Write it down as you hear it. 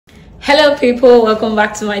Hello people, welcome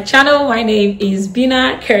back to my channel. My name is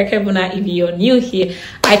Bina Kerekebuna. If you're new here,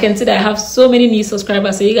 I can see that I have so many new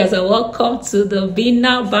subscribers, so you guys are welcome to the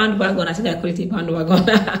Bina bandwagon. I think I call it a bandwagon.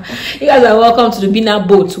 You guys are welcome to the Bina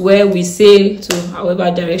boat, where we sail to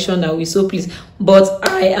however direction that we so please. But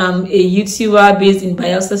I am a YouTuber based in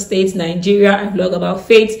Bayelsa State, Nigeria. I vlog about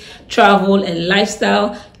faith, travel, and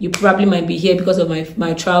lifestyle. You probably might be here because of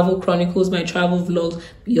my travel chronicles, my travel vlogs.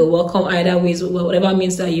 You're welcome either ways, whatever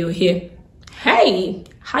means that you're here. Hey,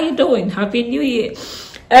 how you doing? Happy New Year.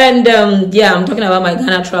 And yeah, I'm talking about my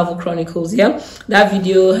Ghana travel chronicles. Yeah, that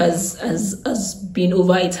video has been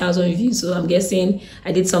over 8,000 views, so I'm guessing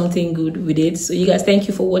I did something good with it. So you guys, thank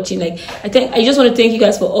you for watching. Like, I just want to thank you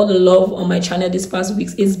guys for all the love on my channel this past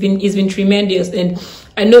weeks. It's been tremendous, and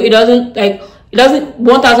I know it doesn't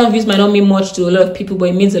 1,000 views might not mean much to a lot of people, but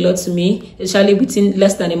it means a lot to me. Especially within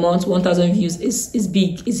less than a month, 1,000 views is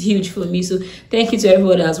big, is huge for me. So thank you to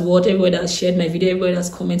everyone that has watched, everyone that has shared my video, everyone that has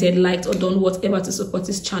commented, liked, or done whatever to support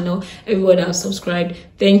this channel, everyone that has subscribed.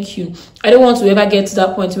 Thank you. I don't want to ever get to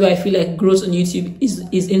that point where I feel like growth on YouTube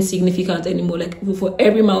is insignificant anymore. Like, for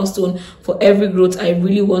every milestone, for every growth, I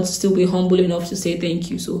really want to still be humble enough to say thank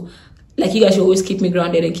you. So like, you guys should always keep me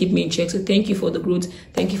grounded and keep me in check. So thank you for the growth.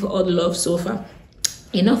 Thank you for all the love so far.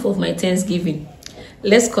 Enough of my Thanksgiving.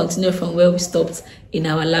 Let's continue from where we stopped in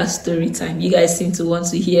our last story time. You guys seem to want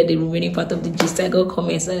to hear the remaining part of the gist. I got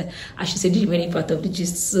comments that I should say the remaining part of the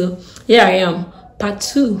gist. So here I am, part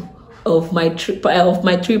 2 of my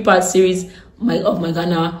three-part series of my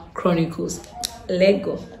Ghana Chronicles. Let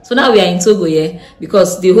go. So now we are in Togo, yeah,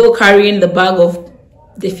 because the whole carrying the bag of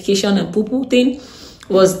defecation and poo-poo thing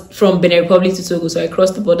was from Benin Republic to Togo. So I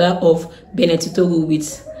crossed the border of Benin to Togo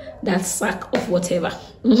with that sack of whatever.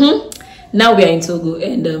 Now we are in Togo,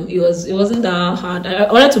 and it wasn't that hard.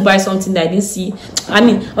 I wanted to buy something that I didn't see. I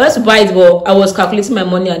wanted to buy it, but I was calculating my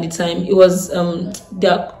money at the time. It was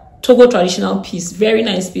the Togo traditional piece, very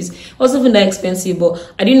nice piece. It wasn't even that expensive,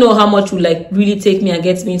 but I didn't know how much would like really take me and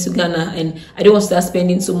get me into Ghana, and I didn't want to start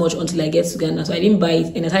spending so much until I get to Ghana. So I didn't buy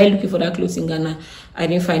it, and I started looking for that clothes in Ghana. I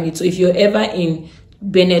didn't find it. So if you're ever in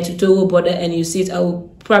Benin to Togo border and you see it, I will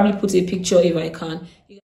probably put a picture if I can.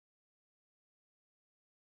 You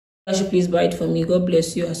should please buy it for me. God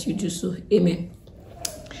bless you as you do so. Amen.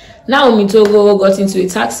 Now I'm in Togo, got into a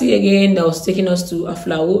taxi again that was taking us to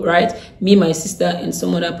Aflao, right? Me, my sister, and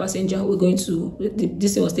some other passenger. We're going to,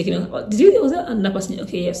 this thing was taking us, was that another passenger?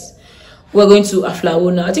 Okay, yes. We're going to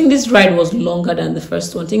Aflao now. I think this ride was longer than the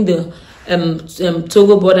first one. I think the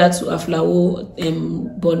Togo border to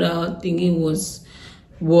Aflao border thingy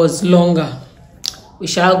was longer. We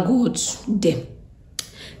shall go to them.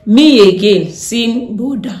 Me again, seeing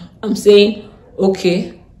border. I'm saying,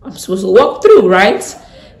 okay, I'm supposed to walk through, right?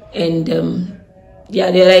 And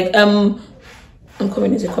yeah, they're like, I'm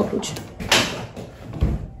coming. There's a cockroach.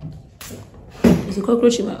 There's a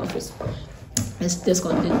cockroach in my office. Let's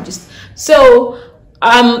continue just. So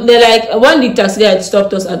they're like, when the taxi had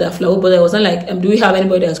stopped us at the flower, but I wasn't like, do we have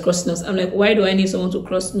anybody that's crossing us? I'm like, why do I need someone to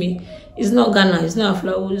cross me? It's not Ghana, it's not a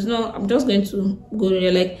flower, it's not. I'm just going to go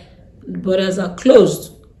there. Like, the borders are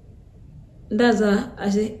closed. I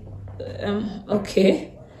say,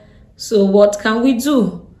 okay, so what can we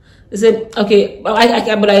do? They said, okay, but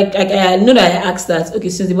I know that I asked that, okay,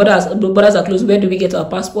 since the borders are closed, where do we get our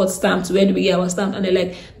passport stamped? Where do we get our stamp? And they're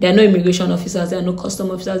like, there are no immigration officers, there are no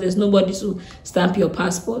custom officers, there's nobody to stamp your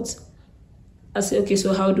passport. I said, okay,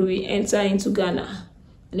 so how do we enter into Ghana?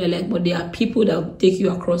 And they're like, but there are people that will take you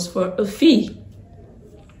across for a fee.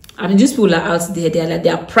 I mean, these people are out there. They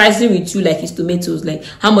are pricing with you like it's tomatoes. Like,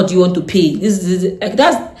 how much do you want to pay? This is like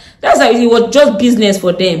that's like it was just business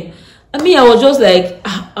for them. I mean, I was just like,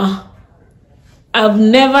 I've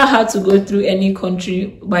never had to go through any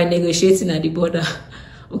country by negotiating at the border.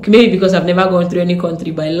 Okay, maybe because I've never gone through any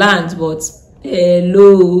country by land, but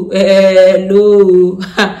hello, it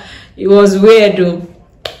was weird though.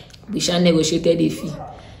 We shall negotiated a fee.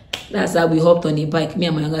 That's how we hopped on a bike, me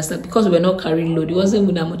and my younger sister, because we were not carrying load. It wasn't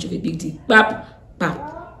even that much of a big deal. Bap,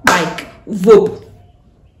 bap, bike, vope.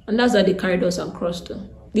 And that's how they carried us and crossed them.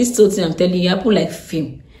 This whole thing, I'm telling you, happened like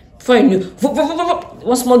film. Before I knew, vope, vope, vope, vope,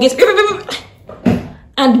 one small gate.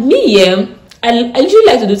 And me, I usually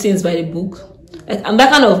like to do things by the book. Like, I'm that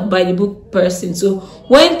kind of by the book person. So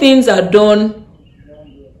when things are done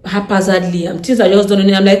haphazardly, things are just done,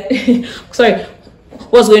 and I'm like, sorry,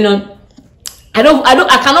 what's going on? I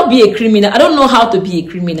cannot be a criminal. I don't know how to be a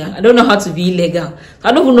criminal. I don't know how to be illegal.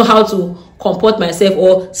 I don't even know how to comport myself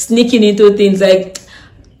or sneaking into things. Like,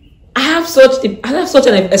 I have such an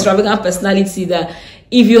extravagant personality that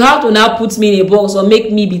if you have to now put me in a box or make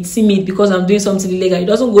me be timid because I'm doing something illegal, it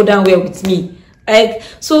doesn't go down well with me. Like,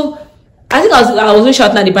 so I think I was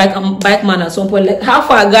shouting at the bike man at some point, like, how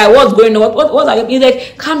far, guy, what's going on, what are you? He's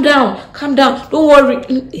like, calm down, don't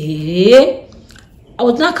worry. I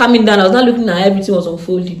was not calming down. I was not looking at everything was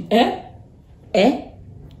unfolding. And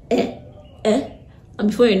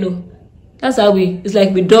before you know, that's how it's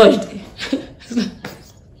like we dodged.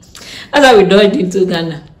 That's how we dodged into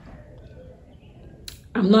Ghana.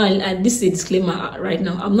 I'm not, and this is a disclaimer right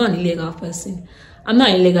now, I'm not an illegal person. I'm not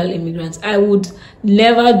an illegal immigrant. I would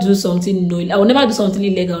never do something knowingly. I would never do something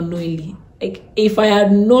illegal knowingly. Like, if I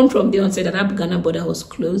had known from the onset that that Ghana border was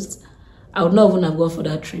closed, I would not even have gone for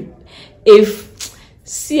that trip. Because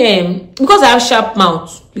I have sharp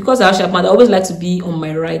mouth, I always like to be on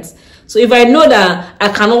my rights. So if I know that I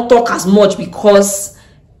cannot talk as much because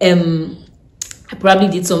I probably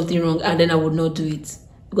did something wrong, and then I would not do it,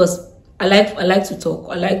 because I like to talk.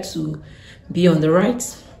 I like to be on the right.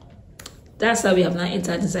 That's how we have now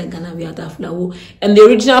entered inside Ghana. We are at Aflawo. And the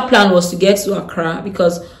original plan was to get to Accra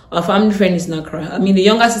because our family friend is in Accra. I mean, the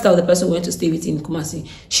younger sister of the person we went to stay with in Kumasi,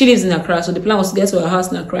 she lives in Accra. So the plan was to get to her house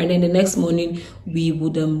in Accra, and then the next morning we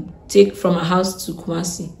would take from our house to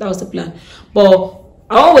Kumasi. That was the plan. But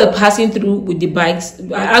while we were passing through with the bikes,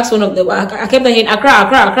 I asked one of the, I kept hearing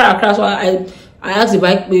Accra. So I asked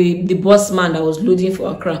the boss man that was loading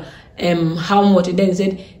for Accra, how much, and then he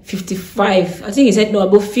said 55. I think he said no,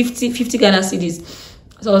 about 50 Ghana cedis.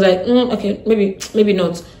 So I was like, okay, maybe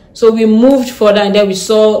not. So we moved further, and then we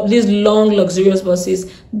saw these long luxurious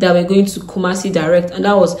buses that were going to Kumasi direct, and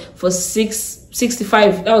that was for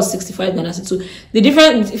 65. That was 65 Ghana cedis. So the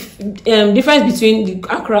difference between the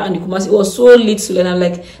Accra and the Kumasi was so little, and I'm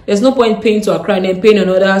like, there's no point paying to Accra and then paying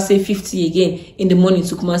another, say, 50 again in the morning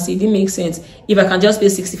to Kumasi. It didn't make sense if I can just pay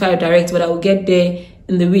 65 direct, but I will get there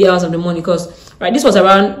in the wee hours of the morning. Because this was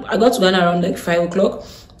around, I got to Ghana around like 5 o'clock,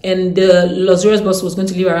 and the luxurious bus was going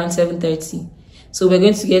to leave around 7:30. So we're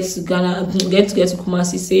going to get to Ghana, get to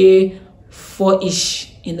Kumasi, say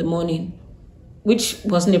 4-ish in the morning, which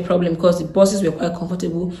wasn't a problem because the buses were quite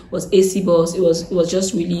comfortable. It was AC bus. It was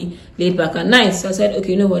just really laid back and nice. So I said,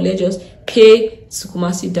 okay, you know what, let's just pay to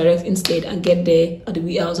Kumasi direct instead and get there at the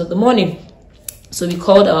wee hours of the morning. So we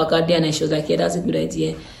called our guardian, and she was like, yeah, that's a good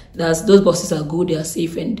idea. Those buses are good, they are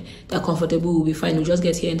safe, and they're comfortable. We'll be fine. We'll just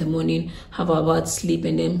get here in the morning, have our bath, sleep,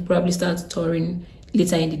 and then probably start touring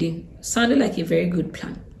later in the day. Sounded like a very good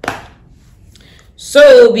plan.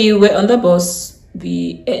 So we were on the bus.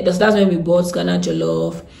 That's when we bought Ghana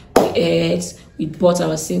Jollof. We ate. We bought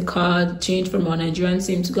our SIM card, changed from our Nigerian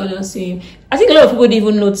SIM to Ghana SIM. I think a lot of people didn't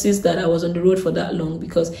even notice that I was on the road for that long,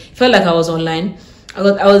 because it felt like I was online. I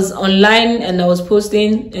was online, and I was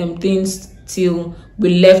posting things till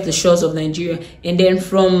we left the shores of Nigeria, and then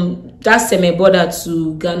from that semi-border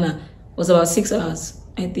to Ghana was about 6 hours,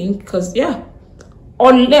 I think, because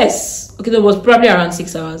or less. Okay, that was probably around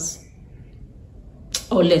 6 hours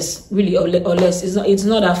or less, really, or less. It's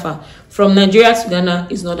not that far from Nigeria to Ghana.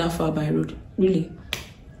 It's not that far by road, really.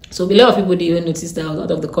 So a lot of people didn't even notice that I was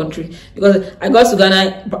out of the country, because I got to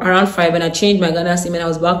Ghana around 5 and I changed my Ghana SIM and I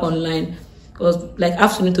was back online. It was like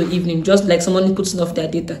afternoon to evening, just like someone puts off their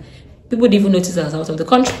data. People didn't even notice I was out of the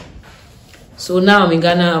country. So now I'm in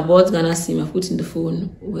Ghana. I bought Ghana SIM. I put in the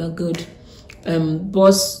phone. We're good.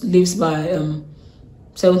 Boss leaves by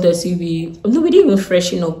 7:30. We didn't even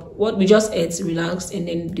freshen up. We just ate, relaxed, and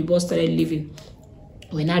then the bus started leaving.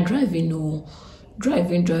 We're not driving. No,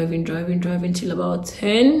 driving till about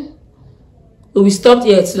 10. So we stopped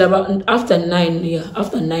here till about after 9. Yeah,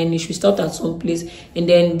 after 9ish, we stopped at some place, and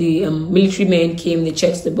then the military men came. They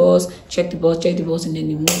checked the bus, and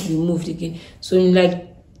then we moved again. So in like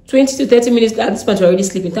 20 to 30 minutes, at this point we're already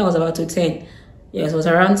sleeping. Time was about to 10. Yes, it was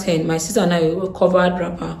around 10. My sister and I were covered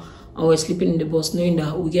wrapper, and we're sleeping in the bus, knowing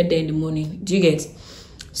that we'll get there in the morning. Do you get?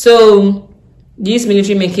 So these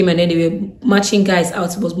military men came, and then they were marching guys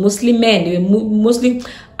out. It was mostly men. They were mostly,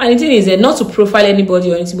 and the thing is, not to profile anybody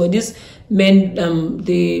or anything, but these men,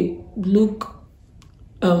 they look,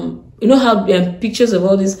 you know how pictures of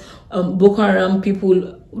all these Boko Haram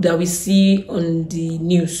people that we see on the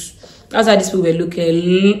news. That's how these people were looking.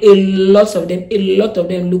 A lot of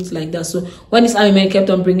them looked like that. So when this army men kept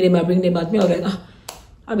on bringing them out, me, I was like,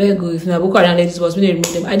 I better go. If Boko Haram ladies was going to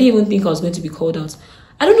remove them, I didn't even think I was going to be called out.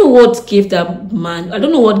 I don't know what gave that man. I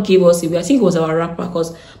don't know what gave us away. I think it was our rapper,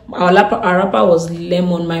 because our rapper was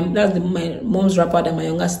Lemon. That's my mom's rapper that my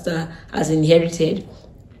younger sister has inherited.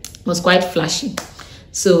 It was quite flashy.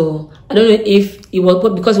 So I don't know if it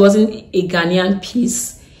was because it wasn't a Ghanaian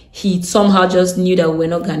piece. He somehow just knew that we were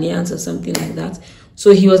not Ghanaians or something like that.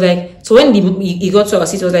 So he was like, so when he got to our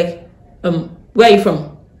seat, he was like, where are you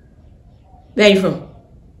from? Where are you from?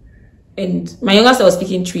 And my younger sister was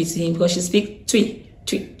speaking Twi to him, because she speaks Twi.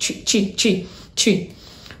 Chi.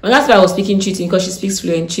 My last time I was speaking cheating because she speaks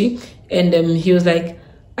fluent Chi, and he was like,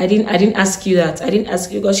 I didn't ask you that. I didn't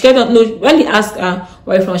ask you because she don't know when he asked her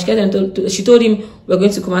where from. She told him we're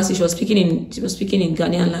going to Kumasi. She was speaking in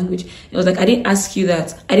Ghanaian language. It was like, I didn't ask you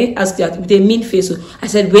that. I didn't ask that with a mean face. So I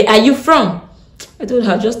said, where are you from? I told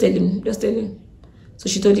her, just tell him. So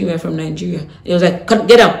she told him we're from Nigeria. It was like,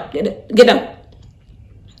 get down.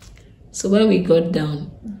 So when we got down,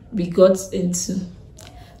 we got into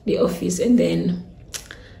the office, and then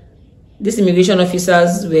these immigration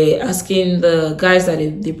officers were asking the guys that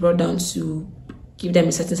they brought down to give them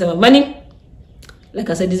a certain sum of money. Like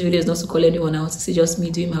I said, this video is not to call anyone out. It's just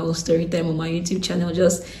me doing my own story time on my YouTube channel,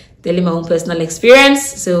 just telling my own personal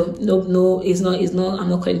experience. So no, it's not. I'm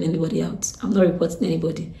not calling anybody out. I'm not reporting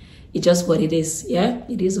anybody. It's just what it is. Yeah,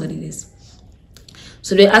 it is what it is.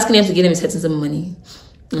 So they're asking them to give them a certain sum of money,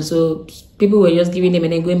 and so people were just giving them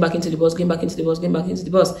and then going back into the bus,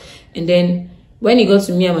 and then when he got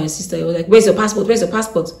to me and my sister, he was like, where's your passport?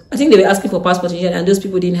 I think they were asking for passports, and those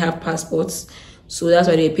people didn't have passports. So that's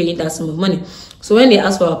why they were paying that sum of money. So when they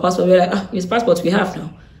asked for our passport, we were like, this passport we have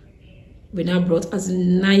now. We now brought, as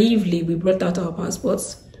naively, we brought out our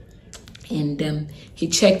passports. And he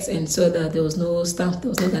checked and saw that there was no stamp, there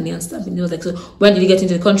was no Ghanaian stamp. And he was like, so when did you get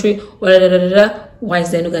into the country? Why is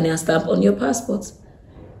there no Ghanaian stamp on your passport?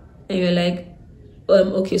 And you're like,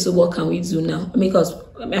 okay, so what can we do now? Because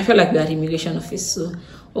I felt like we had immigration office, so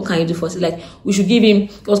what can you do for us? Like, we should give him,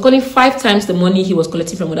 he was calling 5 times the money he was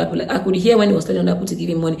collecting from other people. Like, I could hear when he was telling other people to give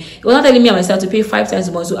him money. He was not telling me and myself to pay 5 times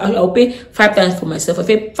the money, so I'll pay 5 times for myself. I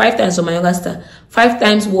pay 5 times for my younger sister, 5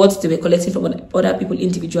 times what they were collecting from other people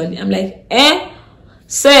individually. I'm like,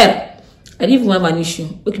 sir, I didn't even have an issue.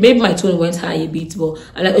 Okay, maybe my tone went high a bit, but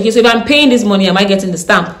I'm like, okay, so if I'm paying this money, am I getting the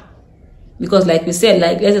stamp? Because like we said,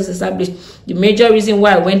 like, let's just establish the major reason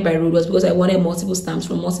why I went by road was because I wanted multiple stamps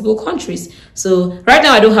from multiple countries. So right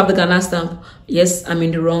now I don't have the Ghana stamp. Yes, I'm in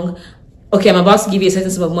the wrong. Okay, I'm about to give you a certain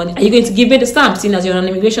sum of money. Are you going to give me the stamp, seeing as you're an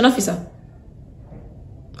immigration officer?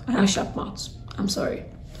 I have sharp mouth. I'm sorry.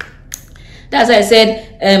 That's why I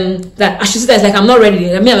said that I should sit there. It's like, I'm not ready.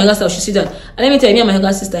 Me and my younger sister should sit down. And let me tell you, me and my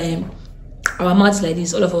younger sister, our mouth is like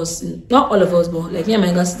this. All of us, not all of us, but like me and my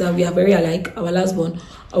younger sister, we are very alike. Our last born,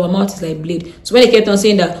 our mouth is like blade. So when they kept on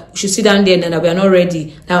saying that we should sit down there and that we are not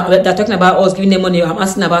ready, now they're talking about us giving them money. I'm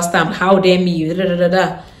asking about stamp. How dare me?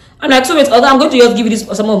 I'm like, so wait, I'm going to just give you this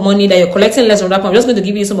sum of money that you're collecting less from that. I'm just going to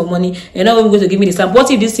give you some of money. You're not even going to give me the stamp.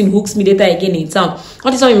 What if this thing hooks me later again in town?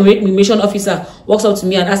 What if some immigration officer walks up to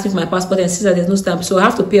me and asks me for my passport and says that there's no stamp? So I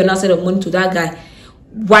have to pay another set of money to that guy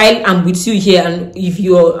while I'm with you here. And if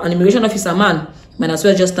you're an immigration officer, man, might as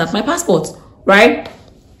well just stamp my passport, right?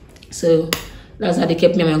 So that's how they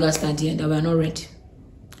kept me and my younger sister there, that we are not ready.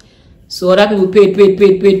 So other people paid, and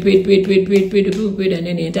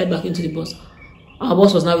then they entered back into the bus. Our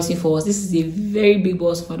boss was now waiting for us. This is a very big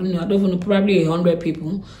bus. I don't even know, probably 100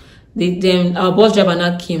 people. Then our bus driver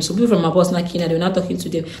now came. So people from our bus now came and they were not talking to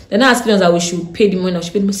them. They're not asking us that we should pay the money. We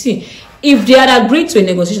should pay the money. See, if they had agreed to a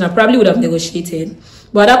negotiation, I probably would have negotiated.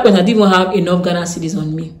 But at that point, I didn't even have enough Ghana cedis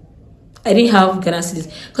on me. I didn't have Ghana cedis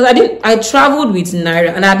because I traveled with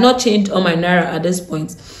Naira and I had not changed all my Naira at this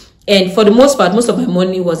point. And for the most part, most of my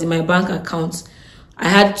money was in my bank account. I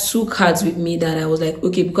had 2 cards with me that I was like,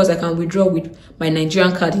 okay, because I can withdraw with my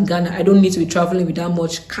Nigerian card in Ghana, I don't need to be traveling with that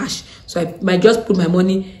much cash. So I might just put my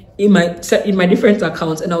money in my different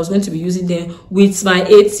accounts, and I was going to be using them with my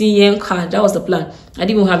ATM card. That was the plan. I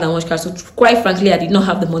didn't even have that much cash. So quite frankly, I did not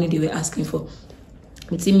have the money they were asking for.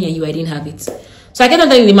 Between me and you, I didn't have it. So I cannot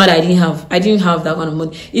tell you the man that I didn't have that kind of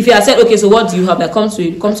money. If you had said, okay, so what do you have? That comes to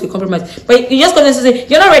a compromise. But you just come and say,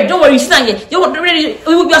 you're not ready, don't worry, you stand here. You're not ready.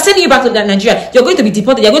 We are sending you back to Nigeria. You're going to be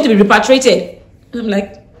deported, you're going to be repatriated. I'm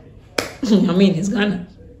like, I mean, it's Ghana.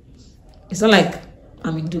 It's not like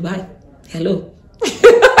I'm in Dubai. Hello.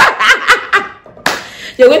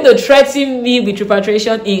 You're going to threaten me with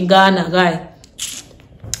repatriation in Ghana, guy.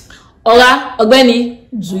 Oga, Ogbeni,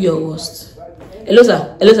 do your worst. Hello,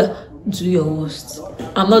 sir. Do your worst.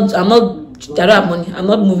 I don't have money. I'm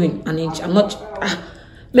not moving an inch. I'm not.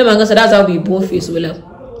 Me and my say that's how we both face. We're like,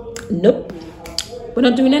 nope, we're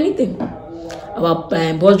not doing anything. Our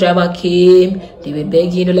bus driver came. They were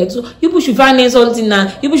begging. They're like, so you people should finance something now.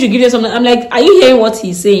 You people should give them something. I'm like, are you hearing what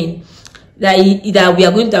he's saying? That we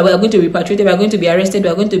are going to be repatriated. We are going to be arrested. We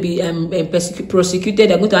are going to be prosecuted.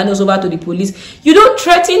 They are going to hand us over to the police. You don't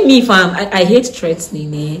threaten me, fam. I hate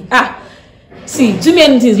threatening. See, too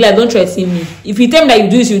many things like don't threaten me. If you tell me that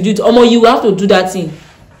you do this, you do it. You have to do that thing.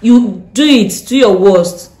 You do it. Do your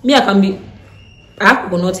worst. Me, I have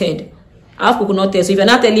coconut head. So if you're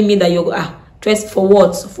not telling me that you're threat for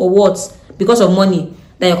what? because of money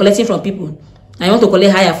that you're collecting from people, and you want to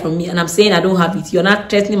collect higher from me, and I'm saying I don't have it. You're not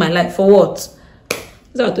threatening my life for what?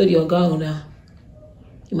 So I told your girl now,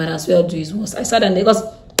 you might as well do his worst. I said that because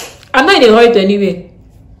I'm not in a hurry to anywhere.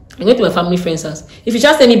 I'm going to my family friend's house. If you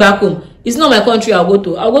just send me back home, it's not my country I'll go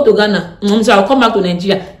to Ghana. So I'll come back to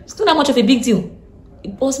Nigeria. It's not that much of a big deal.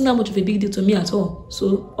 It wasn't that much of a big deal to me at all.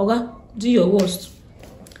 So, okay, do your worst.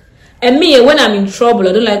 And me, when I'm in trouble,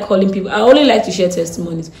 I don't like calling people. I only like to share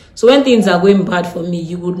testimonies. So when things are going bad for me,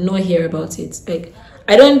 you would not hear about it. Like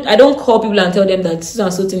I don't call people and tell them that so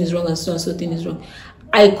and so thing is wrong and so and so thing is wrong.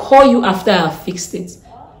 I call you after I've fixed it.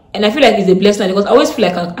 And I feel like it's a blessing because I always feel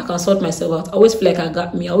like I can sort myself out. I always feel like I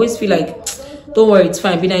got me. I always feel like, don't worry, it's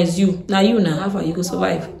fine. Bina, it's you. Now how far you go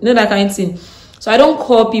survive. You know that kind of thing. So I don't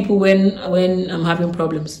call people when I'm having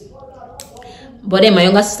problems. But then my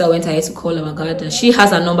younger sister went ahead to call her gardener. She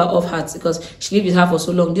has a number of hers because she lived with her for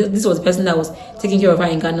so long. This was the person that was taking care of her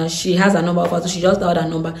in Ghana. She has a number of hers, so she just dialed her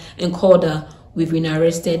number and called her. We've been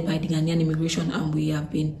arrested by the Ghanaian immigration, and we are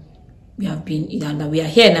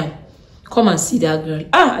here now. Come and see that girl.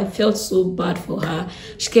 I felt so bad for her.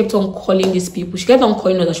 She kept on calling these people. She kept on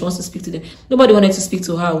calling us that she wants to speak to them. Nobody wanted to speak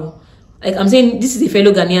to her. Like I'm saying, this is a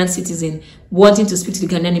fellow Ghanaian citizen wanting to speak to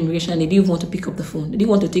the Ghanaian immigration, and they didn't want to pick up the phone. They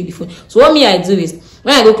didn't want to take the phone. So what I do is,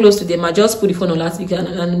 when I go close to them, I just put the phone on loudspeaker,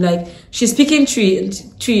 and like she's speaking tree,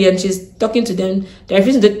 and she's talking to them. They're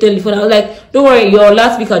refusing to tell the phone. I was like, don't worry, your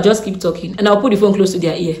loudspeaker, just keep talking, and I'll put the phone close to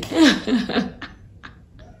their ear.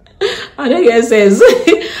 I know you says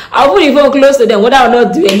I'll put the phone close to them. What I will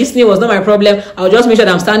not do, and listening was not my problem. I'll just make sure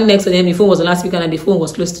that I'm standing next to them. The phone was on loudspeaker, and the phone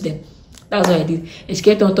was close to them. That's what I did. And she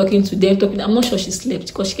kept on talking to them, I'm not sure she slept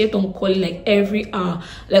because she kept on calling like every hour.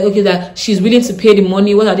 Like, okay, that she's willing to pay the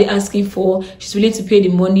money. What are they asking for? She's willing to pay the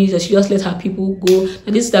money. That she just let her people go.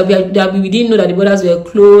 And this that we didn't know that the borders were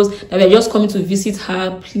closed. That we are just coming to visit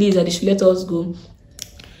her. Please, that they should let us go.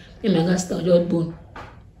 And my God, just bone.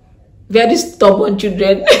 Very stubborn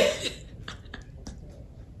children.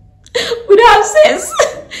 We don't have sense.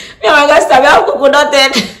 Me and my God, we have coconut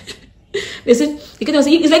head. They said,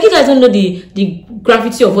 it's like you guys don't know the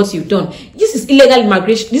gravity of what you've done. This is illegal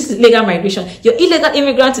immigration. This is illegal migration. You're illegal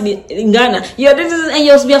immigrant in Ghana. We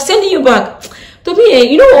are sending you back. To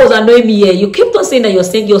me, you know what was annoying me here? You kept on saying that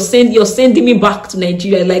you're sending me back to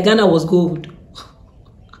Nigeria like Ghana was gold.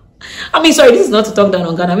 I mean, sorry, this is not to talk down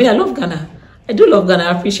on Ghana. I mean, I love Ghana. I do love Ghana.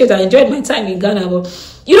 I appreciate it. I enjoyed my time in Ghana,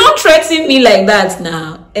 but you don't threaten me like that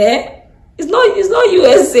now, eh? It's not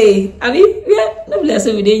USA. I mean, yeah, no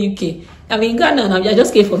blessing within UK. I mean, Ghana, I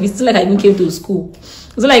just came for, it's not like I even came to school.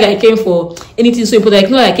 It's not like I came for anything so important.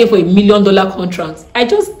 Like, no, I came for $1 million contract. I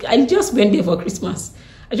just went there for Christmas.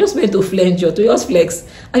 I just went to flange or to just flex.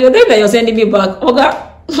 And you're there that you're sending me back.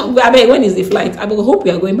 Oga, I mean, when is the flight? I hope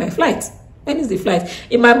we are going by flight. When is the flight?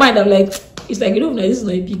 In my mind, I'm like, it's like, you don't know, this is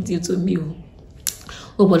not a big deal to me.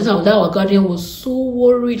 Oh, but that our guardian was so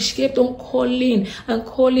worried. She kept on calling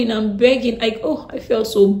and begging. Like, oh, I felt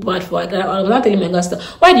so bad for her. I was not telling my sister,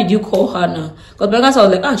 why did you call her now? Because my sister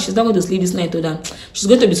was like, she's not going to sleep this night. She's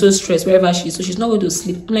going to be so stressed wherever she is, so she's not going to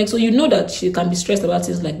sleep. I'm like, so you know that she can be stressed about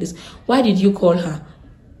things like this. Why did you call her?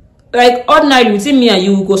 Like, ordinarily, within me and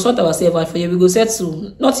you, we go sort ourselves out for you. We go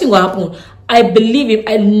settle. Nothing will happen. I believe him.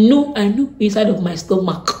 I knew inside of my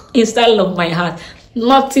stomach, inside of my heart,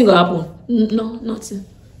 nothing will happen. No,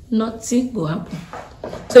 nothing will happen.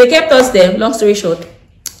 So they kept us there. Long story short,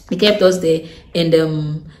 they kept us there, and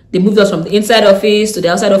they moved us from the inside office to the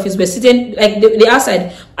outside office. We're sitting like the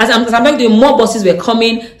outside. As I'm talking to you, more buses were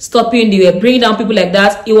coming, stopping. They were bringing down people like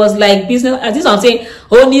that. It was like business. As this I'm saying,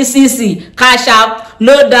 only CC, cash up,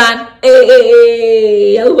 load down.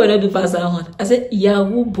 Hey, Yahoo boy no do pass that one. I said,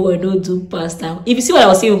 Yahoo boy no do pass that one. If you see what I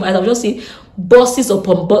was saying, I was just saying buses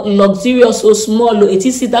upon luxurious, so small,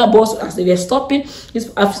 18-seater bus. As they were stopping,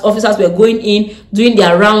 these officers were going in, doing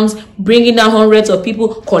their rounds, bringing down hundreds of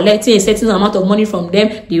people, collecting a certain amount of money from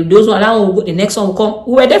them. Those one will go, the next one will come.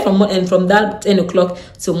 We were there from that 10 o'clock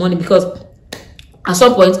till morning, because at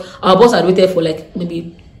some point our boss had waited for like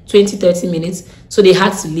maybe 20-30 minutes, so they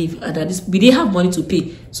had to leave, and we didn't have money to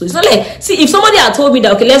pay. So it's not like, see, if somebody had told me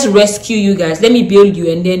that, okay, let's rescue you guys, let me bail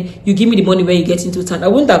you, and then you give me the money when you get into town, I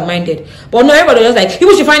wouldn't have minded. But no, everybody was like,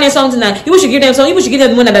 you should find them something, and you should give them something, you should give them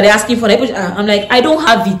the money that they're asking for. I'm like, I don't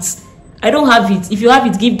have it. If you have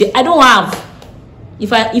it, give them. I don't have.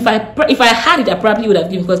 If I had it, I probably would have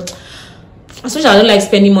given, because as much as I don't like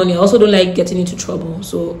spending money, I also don't like getting into trouble.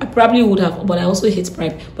 So I probably would have, but I also hate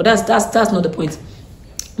bribe. But that's not the point.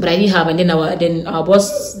 But I didn't have, and then our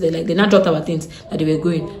boss, they now dropped our things that they were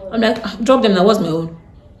going. I'm like, drop them now. What's my own?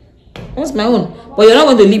 But you're not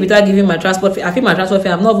going to leave without giving my transport fare. I feel my transport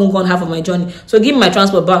fare. I'm not even gone half of my journey, so give me my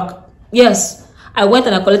transport back. Yes, I went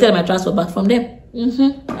and I collected my transport back from them.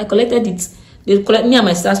 I collected it. They collect me and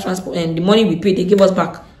my sister's transport, and the money we paid, they gave us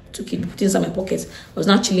back. Took it, put it inside my pocket. I was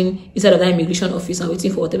not chilling inside of that immigration office and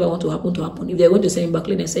waiting for whatever I want to happen. If they're going to send me back,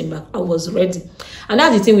 let them send me back. I was ready. And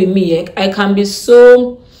that's the thing with me. I can be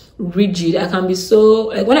so rigid. I can be so,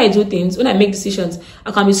 like, when I do things, when I make decisions,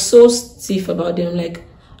 I can be so stiff about them. Like,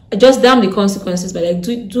 I just damn the consequences, but like,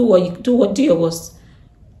 do your worst.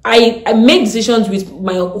 I make decisions with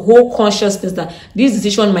my whole consciousness that this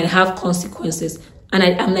decision might have consequences. And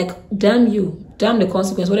I'm like, damn you, damn the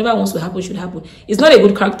consequence. Whatever wants to happen should happen. It's not a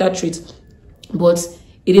good character trait, but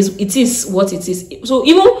it is what it is. So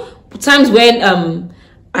even times when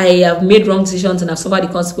I have made wrong decisions and I've suffered the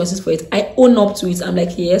consequences for it, I own up to it. I'm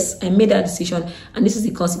like, yes, I made that decision, and this is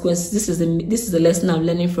the consequences. This is the lesson I'm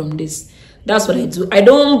learning from this. That's what I do. I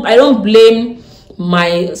don't blame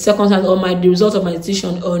my circumstance or the result of my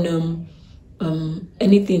decision on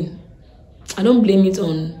anything. I don't blame it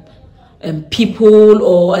on people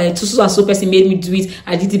or so and so person made me do it.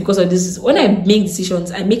 I did it because of this. When I make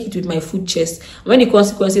decisions, I make it with my full chest. When the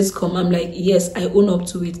consequences come, I'm like, yes, I own up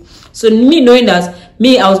to it. So me knowing that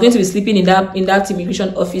I was going to be sleeping in that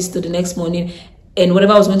immigration office till the next morning, and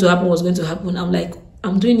whatever was going to happen was going to happen. I'm like,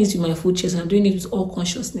 I'm doing this with my full chest. I'm doing it with all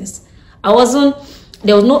consciousness.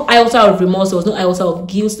 There was no iota of remorse. There was no iota of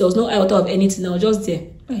guilt. There was no iota of anything. I was just there,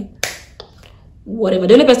 right? Whatever.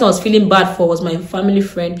 The only person I was feeling bad for was my family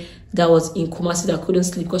friend that was in Kumasi that couldn't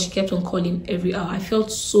sleep because she kept on calling every hour. I felt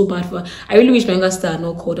so bad for her. I really wish my younger sister had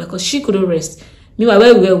not called her because she couldn't rest. Meanwhile,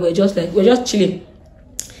 where we were just chilling,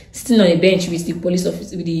 sitting on a bench with the police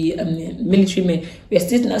officer, with the military men. We were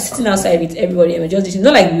sitting outside with everybody, and we're just, it's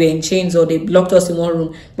not like we were in chains or they blocked us in one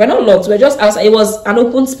room. We're not locked. We're just outside. It was an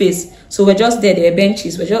open space, so we're just there. There were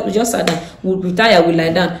benches. We just sat down. We tired, we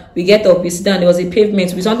lie down. We get up, we sit down. There was a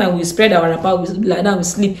pavement. Sometimes we spread our wrapper. We lie down, we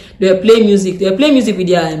sleep. They were playing music. They were playing music with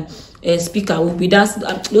their speaker. We danced.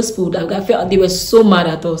 Those people, I felt they were so mad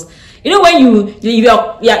at us. You know, when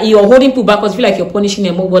you're holding people backwards, you feel like you're punishing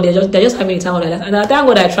them, but they're just having a time like that. And I thank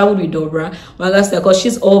God I traveled with Dobra, my sister, because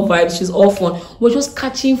she's all vibes, she's all fun. We're just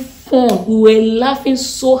catching fun. We were laughing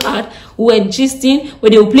so hard. We were gisting.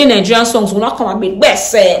 When they would play Nigerian songs, we'll not come and be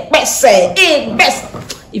best.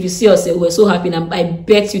 If you see us, we were so happy. And I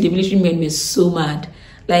bet you the military men were so mad.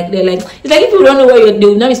 Like, they're like, it's like if people don't know what they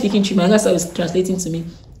will not be speaking to you. My sister was translating to me.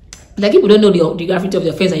 Like, people don't know the gravity of the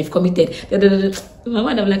offense that you've committed. My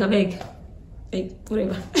mind, I'm like, like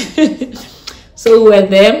whatever. So we were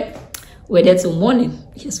there till morning.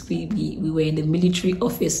 Yes, we were in the military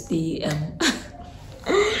office. We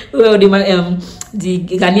were the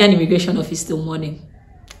Ghanaian immigration office till morning.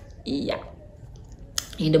 Yeah.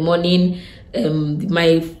 In the morning,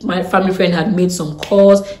 my family friend had made some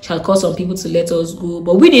calls. She had called some people to let us go,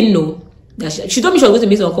 but we didn't know. She told me she was going to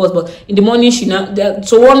make some calls, but in the morning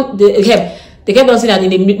they kept on saying that in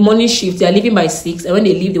the morning shift they are leaving by 6, and when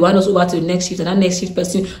they leave they want us over to the next shift, and that next shift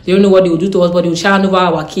person, they don't know what they will do to us, but they will hand over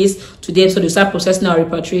our case to them, so they start processing our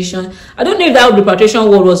repatriation. I don't know if that repatriation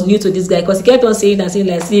word was new to this guy, because he kept on saying and saying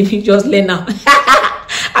like, see if you just learn now.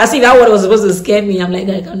 I see that word was supposed to scare me. I'm like,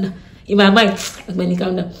 calm down. In my mind, like,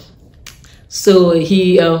 calm down. So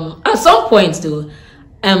he at some point though,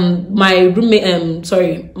 my roommate,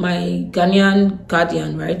 my Ghanaian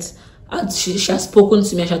guardian, right? She has spoken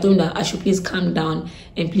to me, and she told me that I should please calm down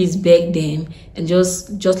and please beg them and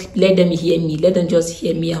just let them hear me. Let them just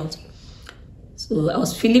hear me out. So I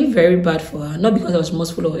was feeling very bad for her, not because I was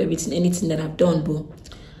remorseful of anything that I've done, but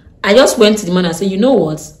I just went to the man and said, you know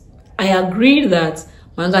what? I agree that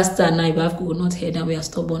Manchester and I have will not hear that we are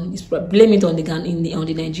stubborn. It's blame it on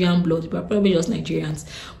the Nigerian blood. We're probably just Nigerians,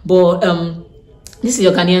 but this is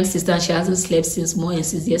your Ghanaian sister. She hasn't slept since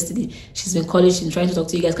yesterday. She's been calling. She's been trying to talk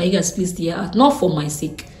to you guys. Can you guys please hear her out? Not for my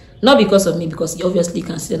sake, not because of me, because you obviously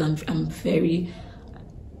can see that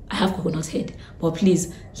I have coconut head. But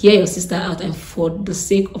please hear your sister out, and for the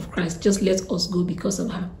sake of Christ, just let us go because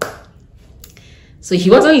of her. So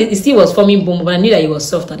he still was forming bomb, but I knew that he was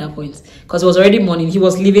soft at that point because it was already morning. He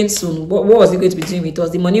was leaving soon. What was he going to be doing with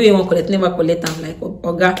us? The money we won't collect, never collect. I'm like,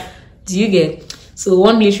 Oga, do you get? So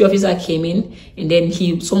one military officer came in, and then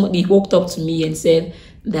he walked up to me and said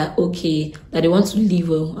that okay, that they want to leave,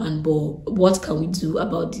 but what can we do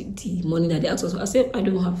about the money that they asked us? I said, I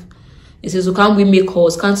don't have. He says, so can't we make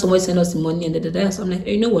calls? Can't someone send us the money? And so I'm like,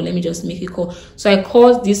 hey, you know what? Let me just make a call. So I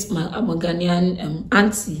called this my Ghanaian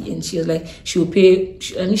auntie, and she was like, she will pay.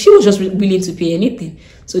 She was just willing to pay anything.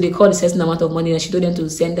 So they called a certain amount of money, and she told them to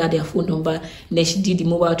send her their phone number, and then she did the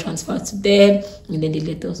mobile transfer to them, and then they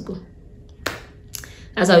let us go.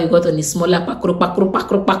 That's how we got on the smaller pakro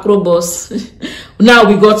bus. Now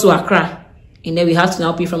we got to Accra. And then we had to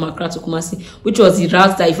now pay from Accra to Kumasi, which was the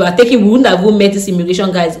route that if we were taking, we wouldn't have even met these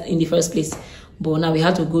immigration guys in the first place. But now we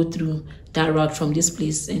had to go through that route from this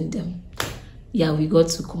place. And yeah, we got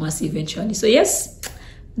to Kumasi eventually. So yes,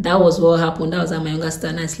 that was what happened. That was how my younger sister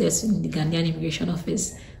and I slept in the Ghanaian immigration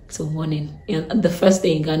office till morning. And the first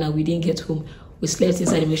day in Ghana, we didn't get home. We slept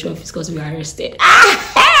inside the immigration office because we were arrested.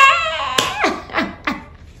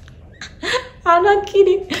 I'm not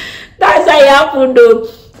kidding. That's how it happened though.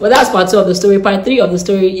 Well, that's part 2 of the story. Part 3 of the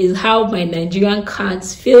story is how my Nigerian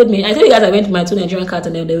cards failed me. I told you guys I went to my 2 Nigerian cards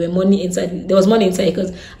and then there was money inside. There was money inside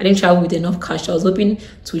because I didn't travel with enough cash. I was hoping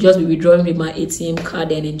to just be withdrawing with my ATM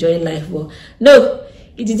card and enjoying life. But no,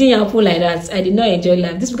 it didn't happen like that. I did not enjoy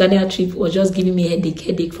life. This Ghanaian trip was just giving me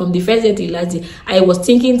headache from the first day to the last day. I was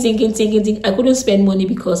thinking. I couldn't spend money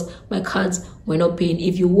because my cards were not paying.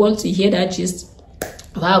 If you want to hear that gist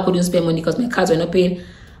of how I couldn't spend money because my cards were not paying,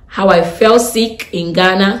 how I fell sick in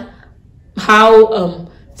Ghana, how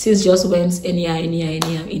things just went anyhow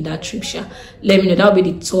in that trip, let me know. That'll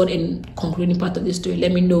be the third and concluding part of the story.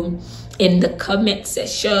 Let me know in the comment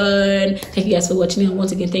section. Thank you guys for watching, and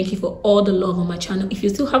once again, thank you for all the love on my channel. If you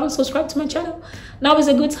still haven't subscribed to my channel, now is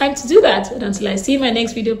a good time to do that. But until I see you in my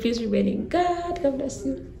next video, please remain in God bless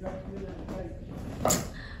you.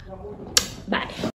 Bye.